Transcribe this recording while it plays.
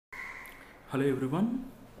Hello everyone.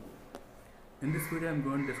 In this video I am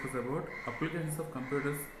going to discuss about applications of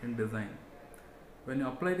computers in design. When you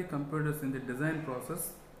apply the computers in the design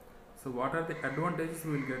process, so what are the advantages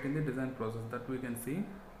we will get in the design process that we can see.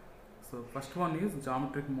 So first one is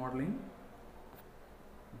geometric modeling,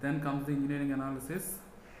 then comes the engineering analysis,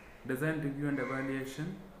 design review and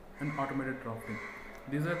evaluation, and automated drafting.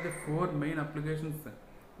 These are the four main applications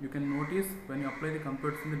you can notice when you apply the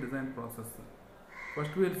computers in the design process.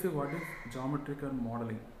 First we will see what is geometrical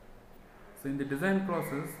modeling. So in the design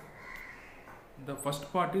process, the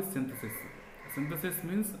first part is synthesis. Synthesis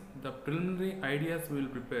means the preliminary ideas we will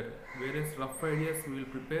prepare, various rough ideas we will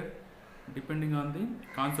prepare depending on the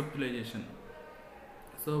conceptualization.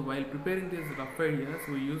 So while preparing these rough ideas,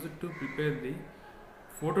 we use it to prepare the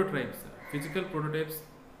prototypes, physical prototypes.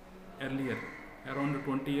 Earlier, around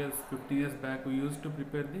 20 years, 15 years back, we used to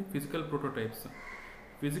prepare the physical prototypes.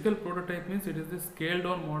 Physical prototype means it is the scaled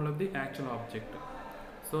down model of the actual object.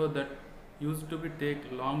 So that used to be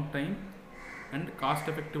take long time and cost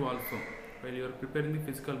effective also while you are preparing the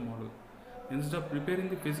physical model. Instead of preparing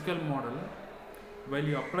the physical model, while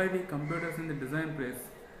you apply the computers in the design phase,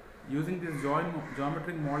 using these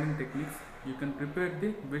geometric modeling techniques, you can prepare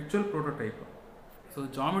the virtual prototype. So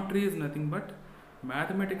geometry is nothing but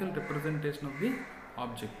mathematical representation of the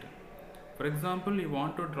object. For example, you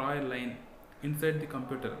want to draw a line inside the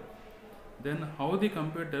computer. Then how the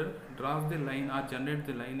computer draws the line or generates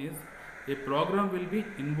the line is a program will be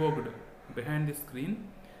invoked behind the screen.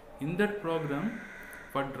 In that program,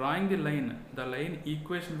 for drawing the line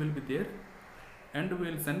equation will be there, and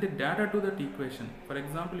we will send the data to that equation. For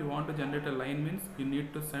example, you want to generate a line means you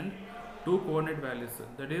need to send two coordinate values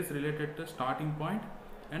that is related to starting point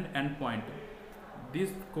and end point.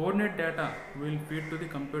 This coordinate data will feed to the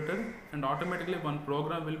computer, and automatically one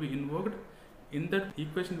program will be invoked. In that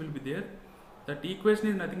equation will be there. That equation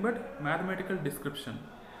is nothing but mathematical description.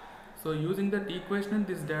 So using that equation and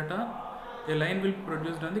this data, a line will be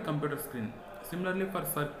produced on the computer screen. Similarly for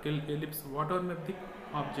circle, ellipse, whatever may be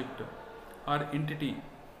the object or entity,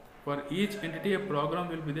 for each entity a program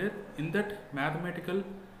will be there. In that mathematical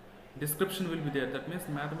description will be there. That means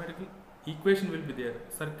mathematical equation will be there.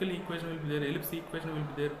 Circle equation will be there. Ellipse equation will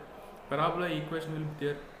be there. Parabola equation will be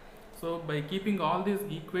there. So by keeping all these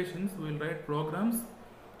equations, we will write programs,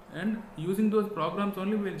 and using those programs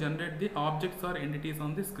only we will generate the objects or entities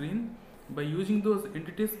on the screen. By using those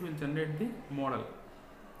entities, we will generate the model.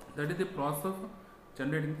 That is the process of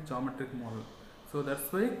generating the geometric model. So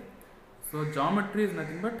that's why, so geometry is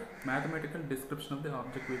nothing but mathematical description of the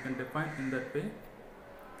object, we can define in that way.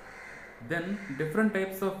 Then different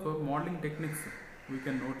types of modeling techniques we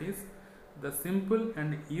can notice. The simple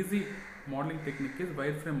and easy modeling technique is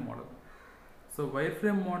wireframe model. So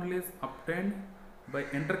wireframe model is obtained by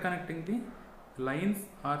interconnecting the lines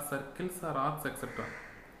or circles or arcs, etc.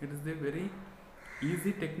 It is the very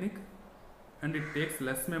easy technique, and it takes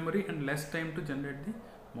less memory and less time to generate the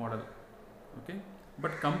model. Okay,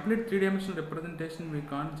 but complete three-dimensional representation we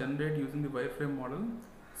can't generate using the wireframe model.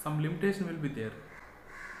 Some limitation will be there.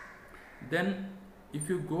 Then if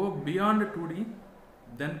you go beyond 2D,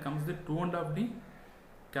 then comes the 2.5D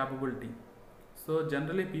capability. So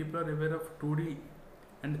generally people are aware of 2D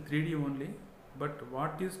and 3D only, but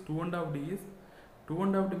what is 2.5D is,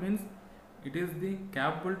 2.5D means it is the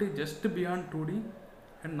capability just beyond 2D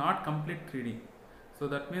and not complete 3D. So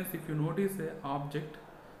that means if you notice a object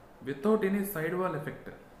without any sidewall effect,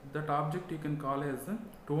 that object you can call as a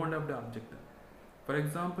 2.5D object. For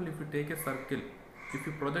example, if you take a circle, if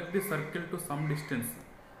you project the circle to some distance,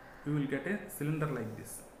 you will get a cylinder like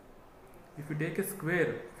this. If you take a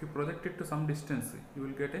square, if you project it to some distance, you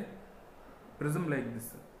will get a prism like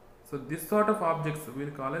this. So this sort of objects we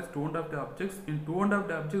will call as 2.5D objects. In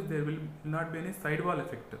 2.5D objects there will not be any sidewall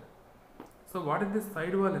effect. So what is this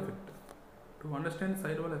sidewall effect? To understand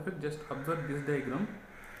sidewall effect, just observe this diagram.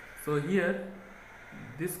 So here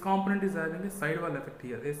this component is having a sidewall effect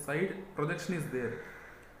here. A side projection is there.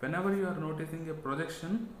 Whenever you are noticing a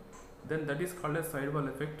projection, then that is called as sidewall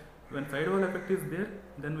effect. When sidewall effect is there,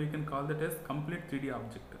 then we can call that as complete 3D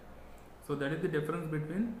object. So that is the difference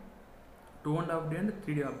between 2.5D and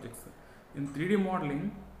 3D objects. In 3D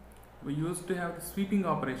modeling, we used to have the sweeping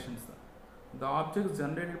operations. The objects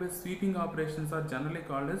generated by sweeping operations are generally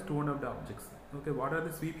called as 2.5D objects. Okay, what are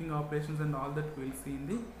the sweeping operations and all that we will see in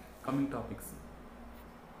the coming topics.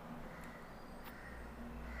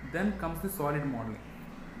 Then comes the solid modeling.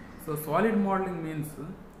 So solid modeling means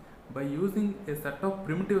by using a set of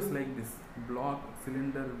primitives like this, block,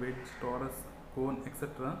 cylinder, wedge, torus, cone,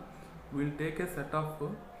 etc. we will take a set of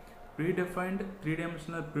predefined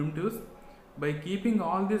three-dimensional primitives. By keeping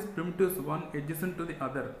all these primitives one adjacent to the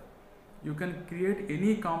other, you can create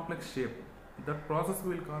any complex shape. That process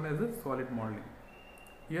we will call as a solid modeling.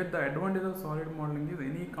 Here the advantage of solid modeling is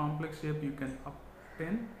any complex shape you can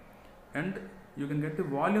obtain and you can get the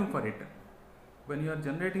volume for it. When you are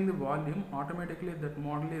generating the volume, automatically that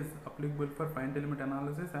model is applicable for finite element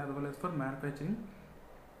analysis as well as for manufacturing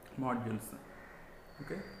modules.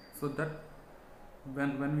 Okay, so that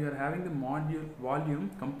when we are having the module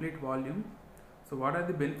volume, complete volume, so what are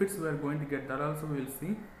the benefits we are going to get, that also we will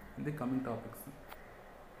see in the coming topics.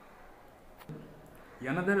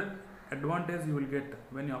 Another advantage you will get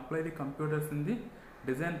when you apply the computers in the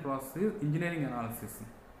design process is engineering analysis.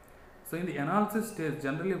 So in the analysis stage,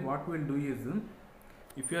 generally what we will do is,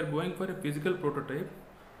 if you are going for a physical prototype,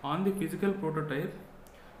 on the physical prototype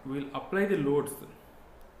we will apply the loads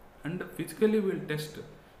and physically we will test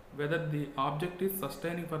whether the object is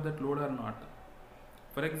sustaining for that load or not.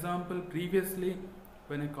 For example, previously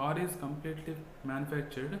when a car is completely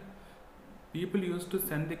manufactured, people used to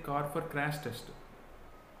send the car for crash test.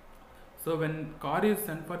 So when car is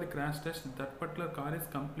sent for the crash test, that particular car is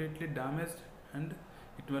completely damaged and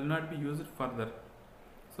it will not be used further.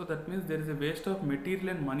 So that means there is a waste of material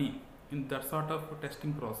and money in that sort of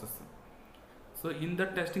testing process. So in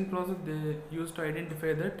that testing process, they used to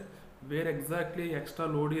identify that where exactly extra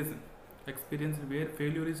load is experienced, where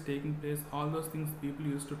failure is taking place, all those things people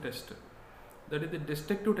used to test. That is the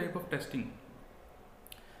destructive type of testing.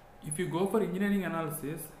 If you go for engineering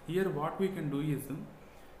analysis, here what we can do is,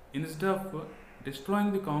 instead of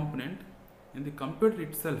destroying the component in the computer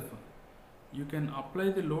itself, you can apply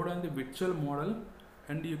the load on the virtual model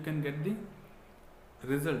and you can get the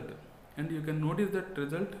result, and you can notice that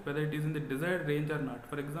result whether it is in the desired range or not.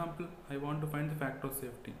 For example, I want to find the factor of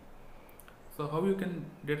safety. So how you can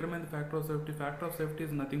determine the factor of safety? Factor of safety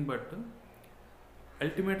is nothing but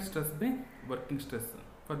ultimate stress by working stress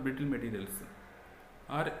for brittle materials,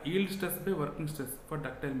 or yield stress by working stress for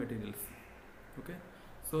ductile materials. Okay,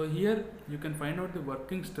 so here you can find out the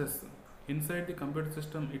working stress inside the computer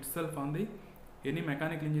system itself on the any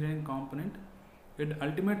mechanical engineering component, and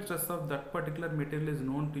ultimate stress of that particular material is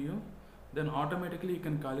known to you. Then automatically you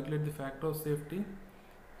can calculate the factor of safety,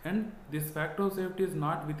 and this factor of safety is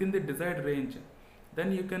not within the desired range,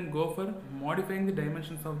 then you can go for modifying the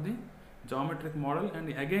dimensions of the geometric model, and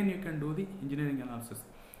again you can do the engineering analysis.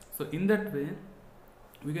 So in that way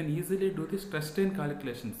we can easily do the stress strain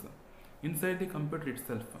calculations inside the computer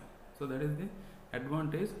itself. So that is the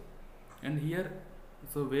advantage. And here,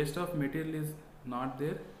 so waste of material is not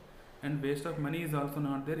there and waste of money is also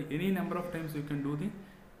not there. Any number of times you can do the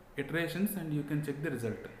iterations and you can check the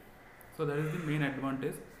result. So that is the main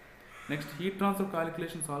advantage. Next, heat transfer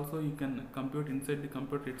calculations also you can compute inside the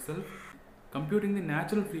computer itself. Computing the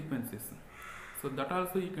natural frequencies, so that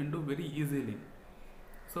also you can do very easily.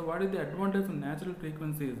 So what is the advantage of natural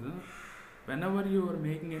frequencies? Whenever you are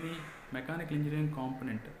making any mechanical engineering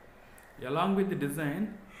component, along with the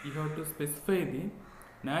design, you have to specify the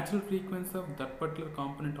natural frequency of that particular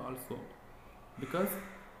component also, because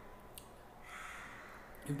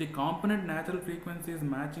if the component natural frequency is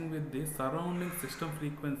matching with the surrounding system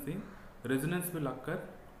frequency, resonance will occur,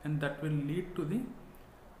 and that will lead to the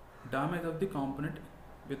damage of the component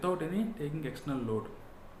without any taking external load.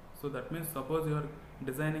 So that means, suppose you are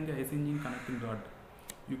designing a IC engine connecting rod,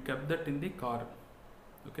 you kept that in the car.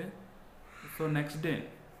 Okay, so next day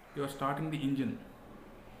you are starting the engine,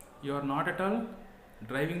 you are not at all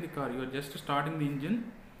driving the car, you are just starting the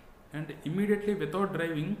engine, and immediately without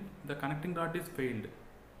driving the connecting rod is failed.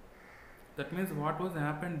 That means what was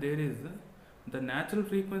happened there is, the natural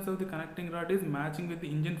frequency of the connecting rod is matching with the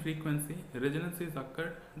engine frequency, resonance is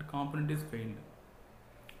occurred and component is failed.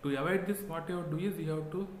 To avoid this, what you have to do is, you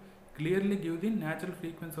have to clearly give the natural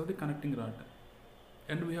frequency of the connecting rod,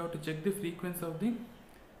 and we have to check the frequency of the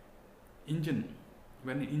engine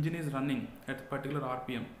when the engine is running at particular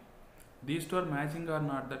RPM. These two are matching or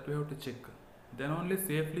not, that we have to check. Then only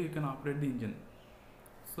safely you can operate the engine.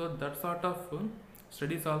 So that sort of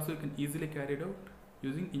studies also you can easily carry it out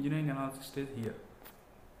using engineering analysis stage here.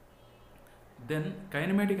 Then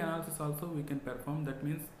kinematic analysis also we can perform. That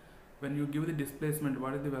means when you give the displacement,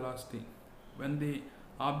 what is the velocity? When the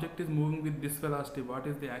object is moving with this velocity, what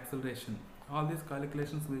is the acceleration? All these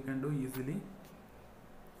calculations we can do easily.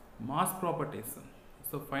 Mass properties.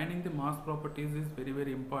 So finding the mass properties is very,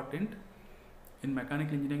 very important in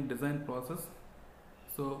mechanical engineering design process.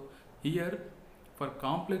 So here, for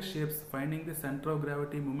complex shapes, finding the center of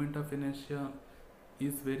gravity, moment of inertia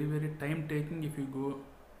is very, very time taking if you go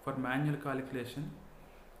for manual calculation.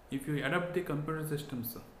 If you adapt the computer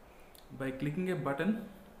systems, by clicking a button,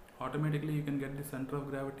 automatically you can get the center of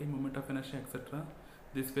gravity, moment of inertia, etc.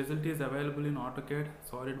 This facility is available in AutoCAD,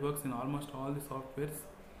 SolidWorks, in almost all the softwares.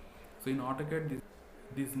 So in AutoCAD,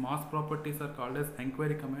 these mask properties are called as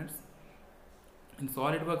inquiry commands. In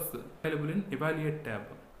SolidWorks, available in Evaluate tab.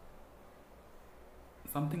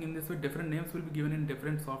 Something in this way, different names will be given in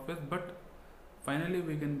different softwares, but finally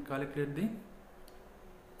we can calculate the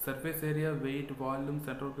surface area, weight, volume,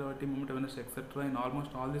 center of gravity, moment of inertia, etc. in almost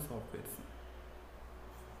all the softwares.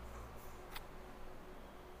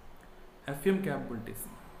 FEM capabilities.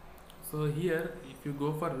 So here, if you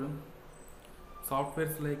go for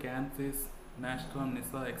softwares like ANSYS, Nastran,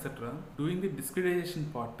 NISA, etc., doing the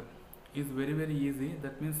discretization part is very easy.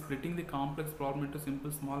 That means splitting the complex problem into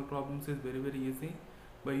simple small problems is very easy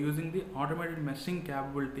by using the automated meshing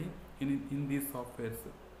capability in these softwares.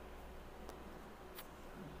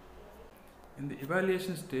 In the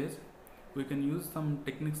evaluation stage, we can use some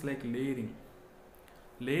techniques like layering.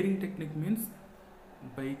 Layering technique means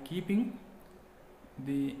by keeping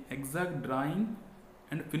the exact drawing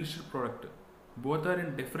and finished product, both are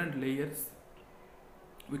in different layers,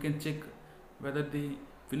 we can check whether the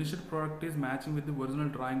finished product is matching with the original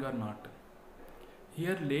drawing or not.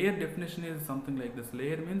 Here layer definition is something like this.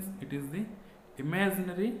 Layer means it is the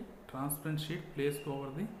imaginary transparent sheet placed over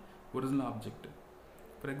the original object.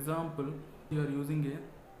 For example, you are using a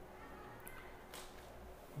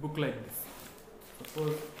book like this.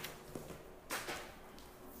 Suppose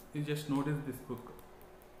you just notice this book.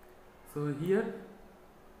 So here,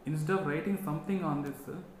 instead of writing something on this,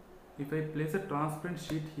 if I place a transparent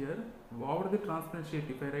sheet here, over the transparent sheet,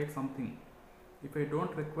 if I write something, if I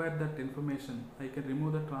don't require that information, I can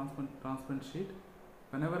remove the transparent sheet.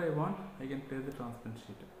 Whenever I want, I can place the transparent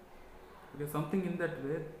sheet. Okay, something in that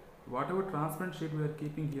way, whatever transparent sheet we are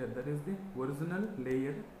keeping here, that is the original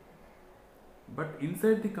layer. But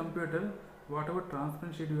inside the computer, whatever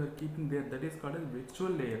transparent sheet we are keeping there, that is called as virtual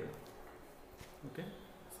layer. Okay,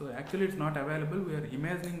 so actually it's not available. We are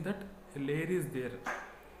imagining that a layer is there.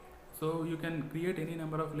 So you can create any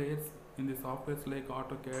number of layers in the softwares like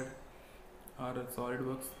AutoCAD or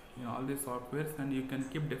SolidWorks, in all these softwares, and you can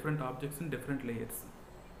keep different objects in different layers.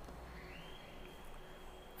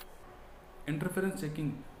 Interference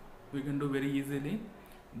checking we can do very easily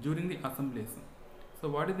during the assemblies. So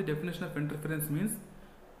what is the definition of interference? Means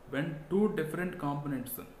when two different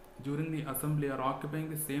components during the assembly are occupying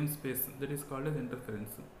the same space, that is called as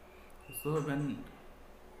interference. So when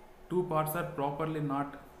two parts are properly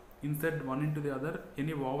not inset one into the other,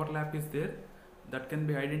 any overlap is there, that can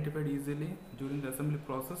be identified easily during the assembly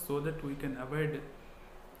process, so that we can avoid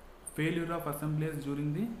failure of assemblies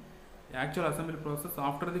during the actual assembly process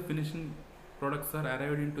after the finishing products are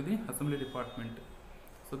arrived into the assembly department,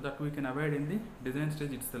 so that we can avoid in the design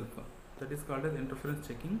stage itself. That is called as interference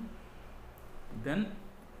checking. Then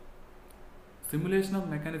simulation of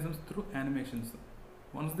mechanisms through animations.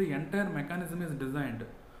 Once the entire mechanism is designed,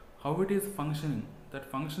 how it is functioning,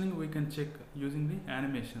 that functioning we can check using the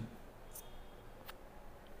animation.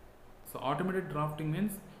 So automated drafting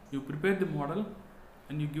means you prepare the model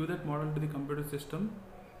and you give that model to the computer system.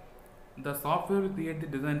 The software will create the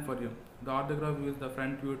design for you. The orthograph views, the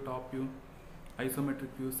front view, top view, isometric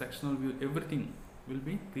view, sectional view, everything will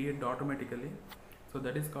be created automatically. So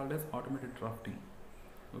that is called as automated drafting.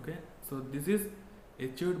 Okay, so this is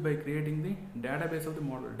achieved by creating the database of the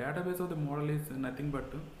model. Database of the model is nothing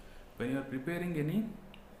but when you are preparing any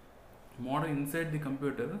model inside the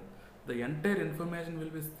computer, the entire information will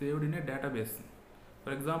be saved in a database.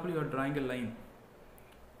 For example, you are drawing a line.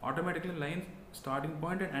 Automatically line starting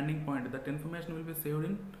point and ending point, that information will be saved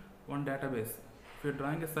in one database. If you are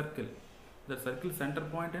drawing a circle, the circle center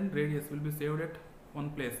point and radius will be saved at one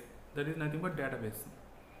place. That is nothing but database.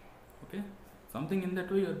 Okay, something in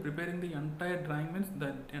that way you are preparing the entire drawing, means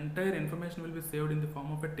the entire information will be saved in the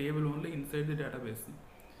form of a table only inside the database.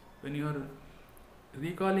 When you are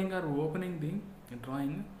recalling or opening the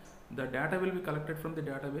drawing, the data will be collected from the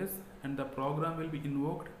database and the program will be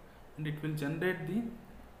invoked, and it will generate the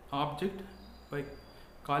object by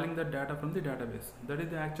calling the data from the database. That is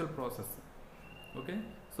the actual process. Okay,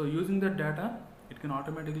 so using that data, it can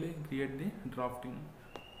automatically create the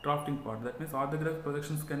drafting part. That means orthographic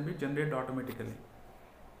projections can be generated automatically.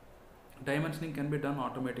 Dimensioning can be done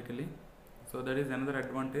automatically. So that is another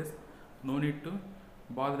advantage. No need to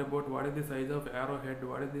bother about what is the size of arrowhead,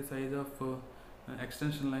 what is the size of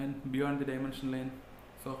extension line beyond the dimension line.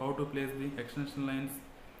 So how to place the extension lines.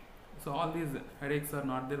 So all these headaches are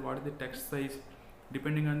not there. What is the text size?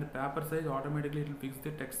 Depending on the paper size, automatically it will fix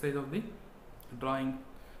the text size of the drawing.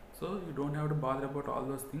 So you don't have to bother about all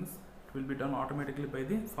those things. It will be done automatically by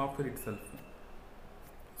the software itself.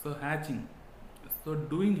 So hatching. So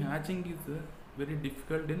doing hatching is very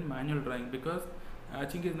difficult in manual drawing, because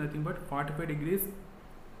Hatching is nothing but 45 degrees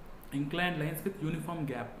inclined lines with uniform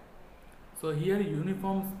gap. So here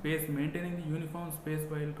uniform space, maintaining the uniform space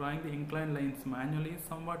while drawing the inclined lines manually is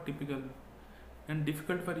somewhat typical and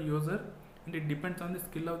difficult for user, and it depends on the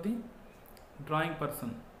skill of the drawing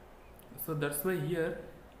person. So that's why here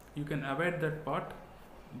you can avoid that part,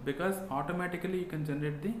 because automatically you can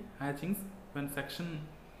generate the hatchings when section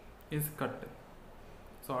is cut.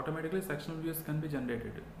 So automatically sectional views can be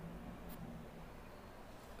generated.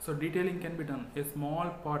 So detailing can be done. A small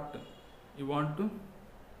part you want to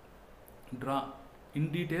draw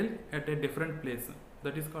in detail at a different place,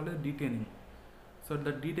 that is called as detailing. So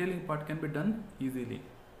the detailing part can be done easily.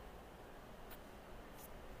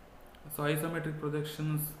 So isometric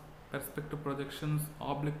projections, perspective projections,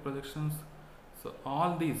 oblique projections, so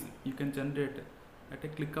all these you can generate at a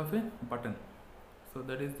click of a button. So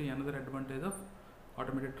that is the another advantage of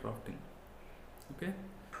automated drafting. Okay,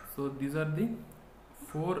 so these are the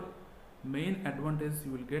 4 main advantages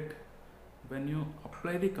you will get when you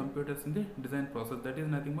apply the computers in the design process. That is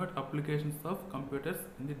nothing but applications of computers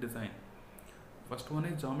in the design. First one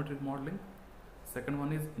is geometric modeling, second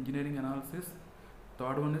one is engineering analysis,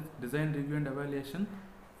 third one is design review and evaluation,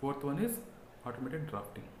 fourth one is automated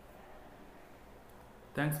drafting.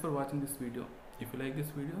 Thanks for watching this video. If you like this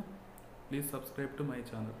video, please subscribe to my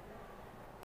channel.